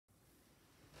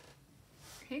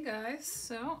Hey guys,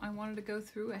 so I wanted to go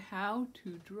through how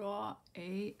to draw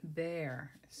a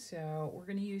bear. So we're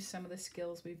going to use some of the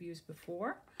skills we've used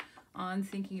before on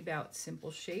thinking about simple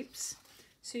shapes.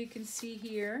 So you can see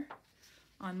here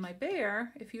on my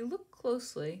bear, if you look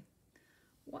closely,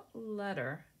 what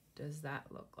letter does that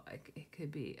look like? It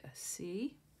could be a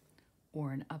C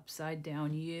or an upside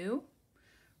down U.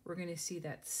 We're going to see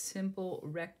that simple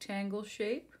rectangle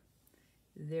shape.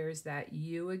 There's that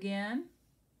U again.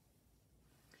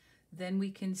 Then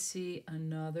we can see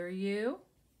another U,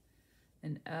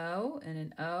 an O, and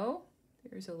an O.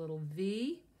 There's a little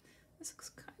V. This looks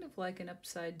kind of like an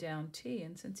upside down T,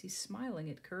 and since he's smiling,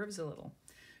 it curves a little.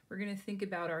 We're going to think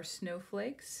about our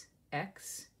snowflakes,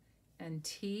 X and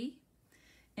T,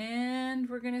 and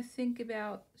we're going to think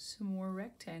about some more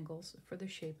rectangles for the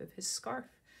shape of his scarf.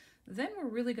 Then we're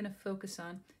really going to focus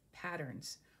on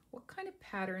patterns. What kind of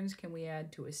patterns can we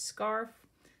add to a scarf?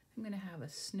 I'm going to have a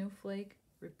snowflake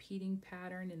repeating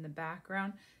pattern in the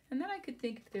background, and then I could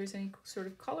think if there's any sort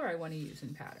of color I want to use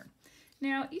in pattern.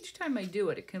 Now each time I do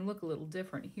it, it can look a little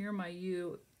different. Here my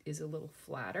U is a little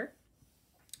flatter,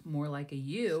 more like a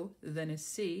U than a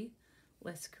C,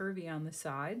 less curvy on the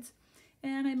sides,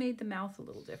 and I made the mouth a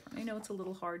little different. I know it's a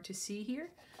little hard to see here,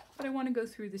 but I want to go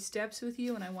through the steps with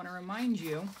you, and I want to remind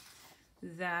you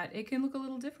that it can look a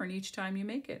little different each time you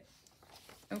make it.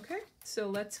 Okay, so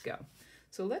let's go.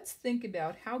 So let's think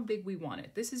about how big we want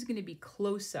it. This is going to be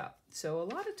close up. So a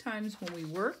lot of times when we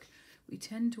work, we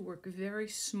tend to work very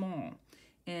small.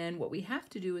 And what we have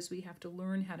to do is we have to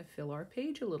learn how to fill our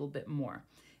page a little bit more.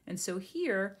 And so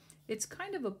here, it's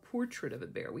kind of a portrait of a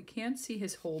bear. We can't see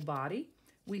his whole body.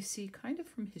 We see kind of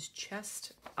from his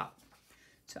chest up.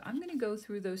 So I'm going to go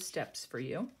through those steps for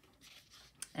you.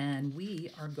 And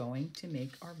we are going to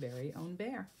make our very own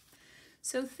bear.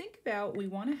 So think about, we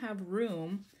want to have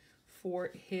room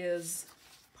for his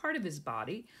part of his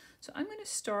body. So I'm going to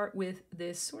start with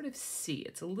this sort of C.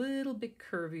 It's a little bit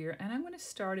curvier, and I'm going to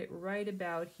start it right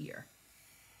about here.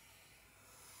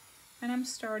 And I'm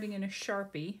starting in a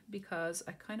Sharpie because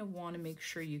I kind of want to make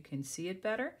sure you can see it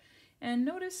better. And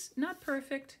notice, not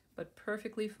perfect, but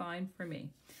perfectly fine for me.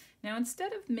 Now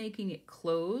instead of making it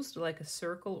closed like a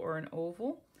circle or an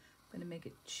oval, I'm going to make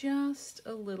it just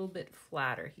a little bit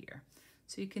flatter here.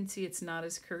 So you can see it's not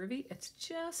as curvy, it's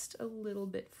just a little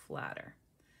bit flatter.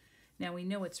 Now we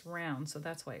know it's round, so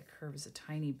that's why it curves a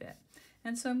tiny bit.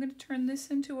 And so I'm going to turn this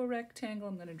into a rectangle.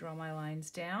 I'm going to draw my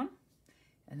lines down,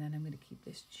 and then I'm going to keep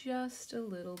this just a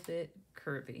little bit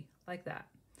curvy, like that.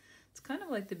 It's kind of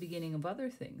like the beginning of other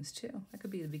things too. That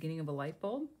could be the beginning of a light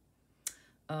bulb,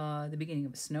 the beginning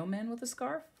of a snowman with a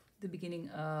scarf, the beginning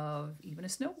of even a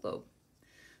snow globe.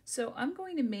 So I'm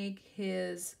going to make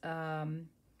his,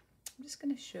 I'm just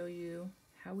going to show you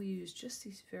how we use just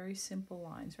these very simple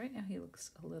lines. Right now he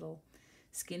looks a little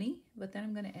skinny, but then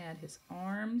I'm going to add his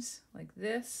arms like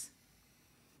this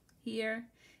here.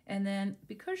 And then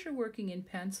because you're working in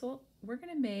pencil, we're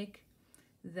going to make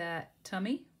that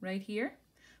tummy right here.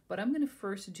 But I'm going to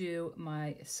first do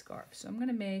my scarf. So I'm going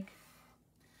to make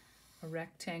a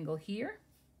rectangle here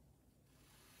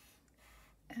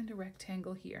and a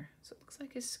rectangle here. So it looks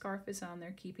like his scarf is on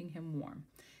there keeping him warm.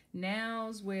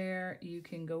 Now's where you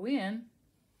can go in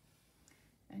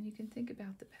and you can think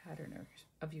about the pattern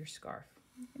of your scarf.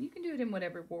 And you can do it in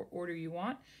whatever order you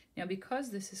want. Now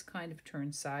because this is kind of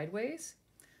turned sideways,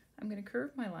 I'm going to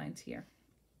curve my lines here.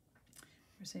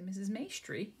 Or say Mrs.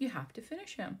 Maestri, you have to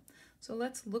finish him. So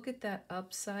let's look at that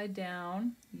upside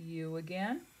down U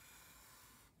again.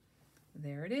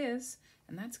 There it is.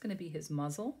 And that's going to be his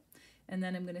muzzle. And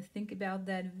then I'm going to think about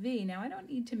that V. Now I don't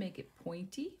need to make it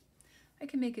pointy. I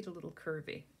can make it a little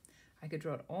curvy. I could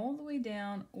draw it all the way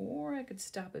down, or I could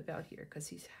stop about here because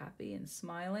he's happy and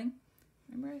smiling.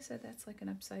 Remember I said that's like an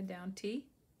upside down T?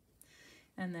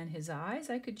 And then his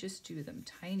eyes, I could just do them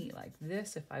tiny like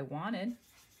this if I wanted.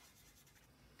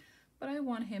 But I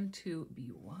want him to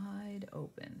be wide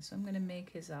open. So I'm going to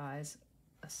make his eyes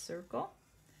a circle,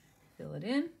 fill it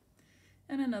in,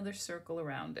 and another circle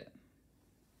around it.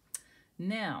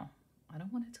 Now, I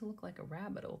don't want it to look like a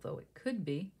rabbit, although it could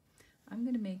be. I'm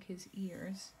going to make his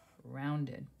ears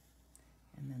rounded.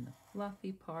 And then the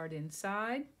fluffy part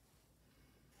inside.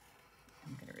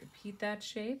 I'm going to repeat that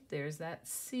shape. There's that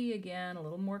C again, a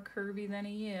little more curvy than a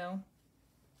U.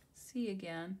 C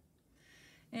again.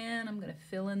 And I'm going to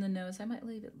fill in the nose. I might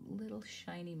leave it a little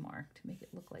shiny mark to make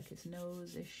it look like his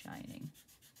nose is shining.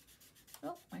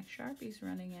 Oh, my Sharpie's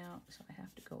running out, so I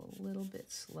have to go a little bit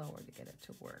slower to get it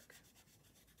to work.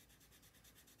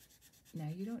 Now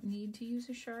you don't need to use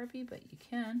a Sharpie, but you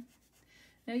can.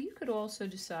 Now you could also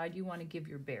decide you want to give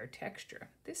your bear texture.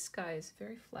 This guy is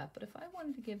very flat, but if I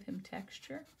wanted to give him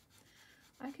texture,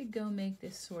 I could go make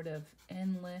this sort of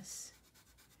endless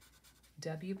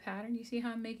W pattern. You see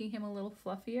how I'm making him a little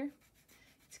fluffier?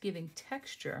 It's giving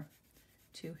texture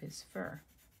to his fur.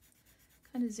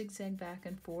 Kind of zigzag back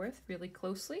and forth really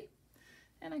closely.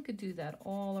 And I could do that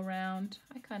all around.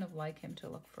 I kind of like him to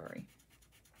look furry.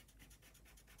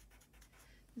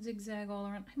 Zigzag all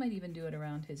around. I might even do it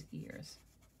around his ears.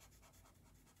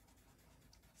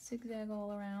 Zigzag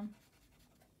all around.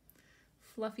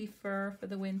 Fluffy fur for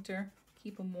the winter.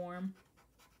 Keep him warm.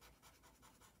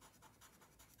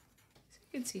 So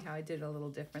you can see how I did it a little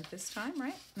different this time,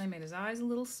 right? And I made his eyes a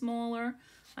little smaller.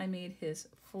 I made his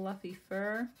fluffy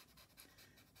fur.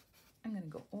 I'm going to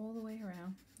go all the way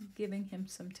around, giving him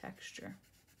some texture.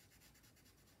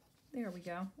 There we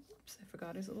go. Oops, I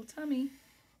forgot his little tummy.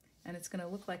 And it's going to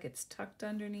look like it's tucked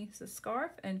underneath the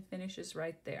scarf and finishes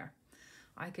right there.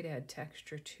 I could add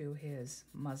texture to his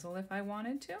muzzle if I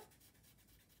wanted to,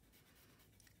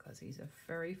 because he's a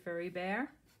furry, furry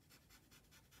bear.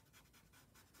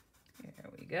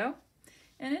 There we go.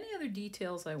 And any other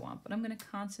details I want, but I'm going to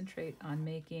concentrate on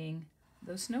making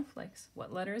those snowflakes.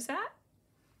 What letter is that?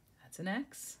 That's an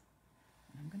X.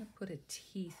 And I'm going to put a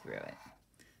T through it.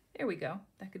 There we go.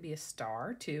 That could be a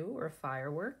star too, or a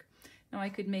firework. Now I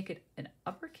could make it an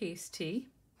uppercase T,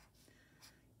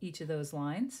 each of those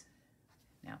lines.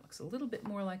 Now it looks a little bit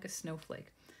more like a snowflake.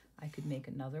 I could make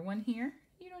another one here.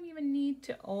 You don't even need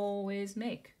to always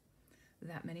make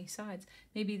that many sides.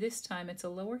 Maybe this time it's a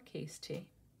lowercase T,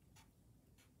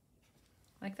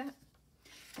 like that.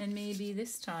 And maybe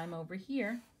this time over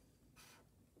here,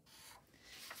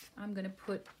 I'm going to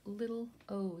put little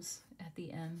O's at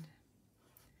the end.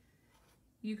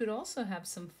 You could also have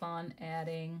some fun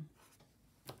adding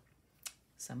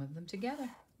some of them together.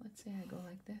 Let's say I go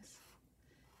like this.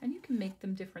 And you can make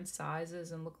them different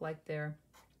sizes and look like they're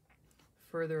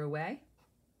further away.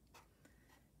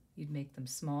 You'd make them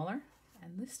smaller.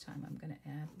 And this time I'm going to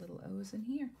add little O's in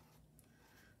here.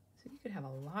 So you could have a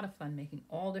lot of fun making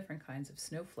all different kinds of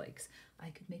snowflakes.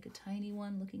 I could make a tiny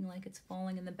one looking like it's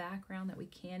falling in the background that we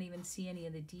can't even see any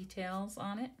of the details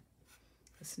on it.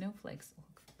 The snowflakes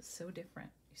look so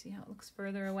different. You see how it looks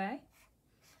further away?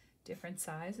 Different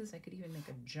sizes. I could even make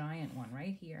a giant one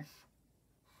right here.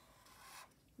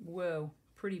 Whoa,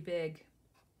 pretty big.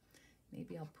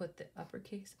 Maybe I'll put the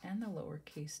uppercase and the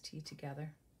lowercase T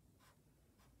together.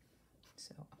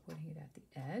 So I'm putting it at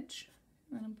the edge,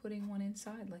 and then I'm putting one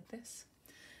inside like this.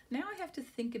 Now I have to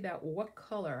think about what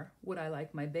color would I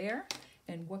like my bear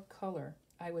and what color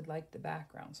I would like the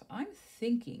background. So I'm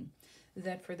thinking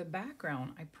that for the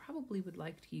background, I probably would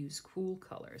like to use cool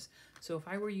colors. So if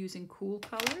I were using cool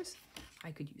colors, I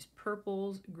could use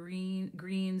purples,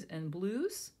 greens, and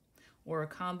blues, or a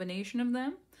combination of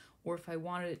them. Or if I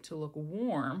wanted it to look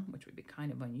warm, which would be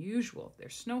kind of unusual if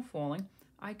there's snow falling,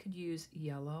 I could use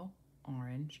yellow,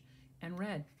 orange, and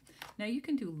red. Now you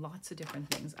can do lots of different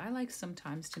things. I like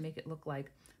sometimes to make it look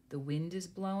like the wind is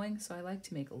blowing, so I like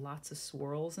to make lots of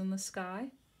swirls in the sky.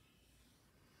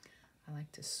 I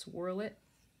like to swirl it,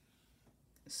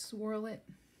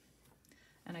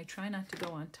 and I try not to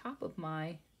go on top of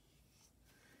my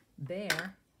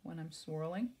bear when I'm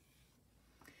swirling.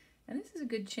 And this is a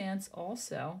good chance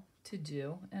also to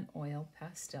do an oil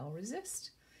pastel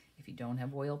resist. If you don't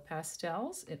have oil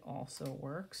pastels, it also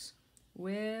works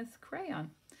with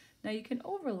crayon. Now you can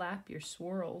overlap your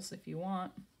swirls if you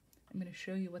want. I'm going to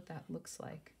show you what that looks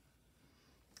like.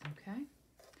 Okay.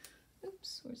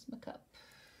 Oops, where's my cup?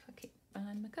 I can't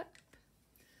find my cup.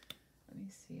 Let me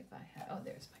see if I have, oh,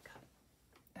 there's my cup.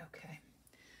 Okay.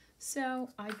 So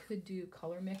I could do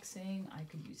color mixing. I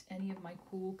could use any of my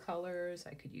cool colors.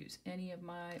 I could use any of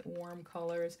my warm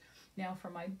colors. Now for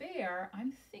my bear,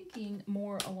 I'm thinking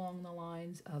more along the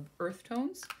lines of earth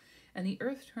tones. And the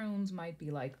earth tones might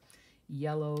be like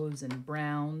yellows and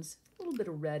browns, a little bit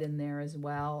of red in there as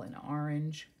well, and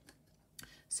orange.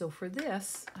 So for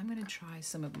this, I'm going to try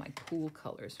some of my cool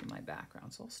colors for my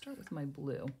background. So I'll start with my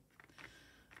blue.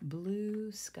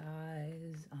 Blue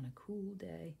skies on a cool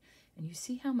day. And you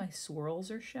see how my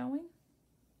swirls are showing?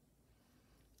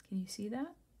 Can you see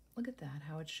that? Look at that,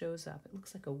 how it shows up. It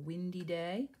looks like a windy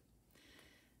day.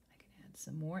 I can add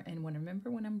some more. And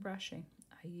remember when I'm brushing,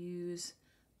 I use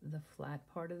the flat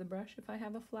part of the brush if I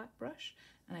have a flat brush.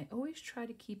 And I always try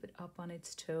to keep it up on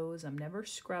its toes. I'm never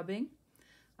scrubbing.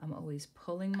 I'm always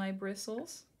pulling my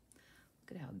bristles.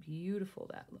 Look at how beautiful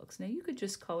that looks. Now you could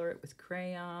just color it with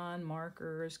crayon,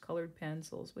 markers, colored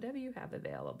pencils, whatever you have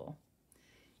available.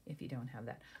 If you don't have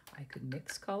that, I could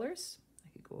mix colors. I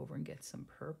could go over and get some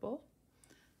purple.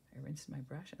 I rinsed my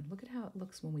brush, and look at how it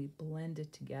looks when we blend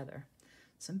it together.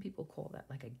 Some people call that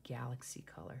like a galaxy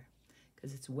color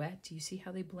because it's wet. Do you see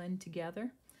how they blend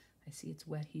together? I see it's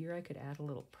wet here. I could add a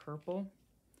little purple,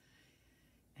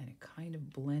 and it kind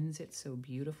of blends it so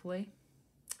beautifully.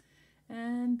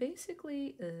 And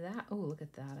basically that, oh, look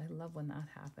at that. I love when that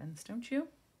happens, don't you?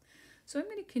 So I'm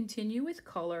going to continue with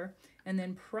color, and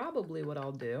then probably what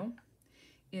I'll do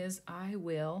is I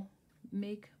will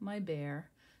make my bear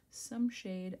some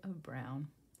shade of brown,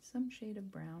 some shade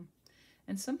of brown.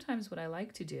 And sometimes what I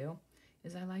like to do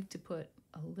is I like to put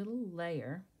a little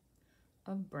layer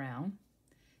of brown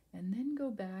and then go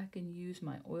back and use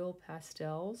my oil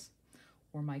pastels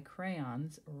or my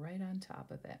crayons right on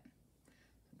top of it.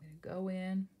 I'm going to go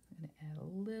in and add a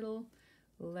little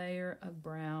layer of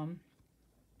brown,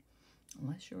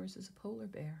 unless yours is a polar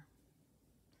bear.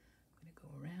 I'm going to go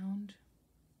around.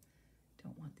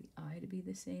 Don't want the eye to be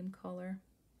the same color.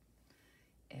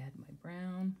 Add my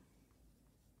brown.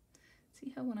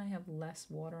 See how when I have less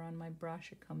water on my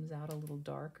brush, it comes out a little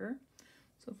darker.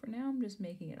 So for now, I'm just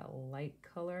making it a light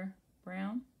color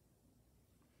brown.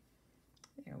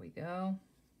 There we go.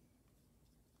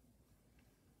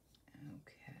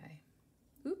 Okay.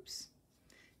 Oops.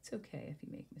 It's okay if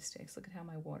you make mistakes. Look at how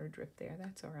my water dripped there.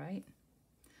 That's all right.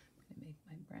 I'm going to make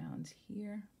my browns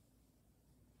here.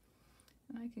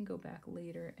 And I can go back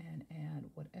later and add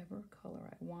whatever color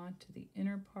I want to the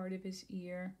inner part of his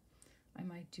ear. I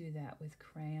might do that with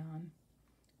crayon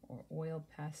or oil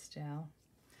pastel.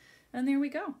 And there we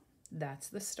go. That's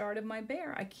the start of my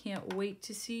bear. I can't wait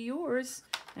to see yours.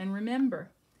 And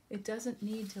remember, it doesn't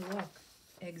need to look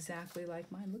exactly like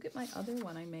mine. Look at my other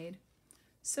one I made.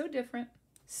 So different,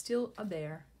 still a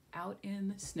bear out in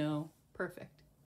the snow. Perfect.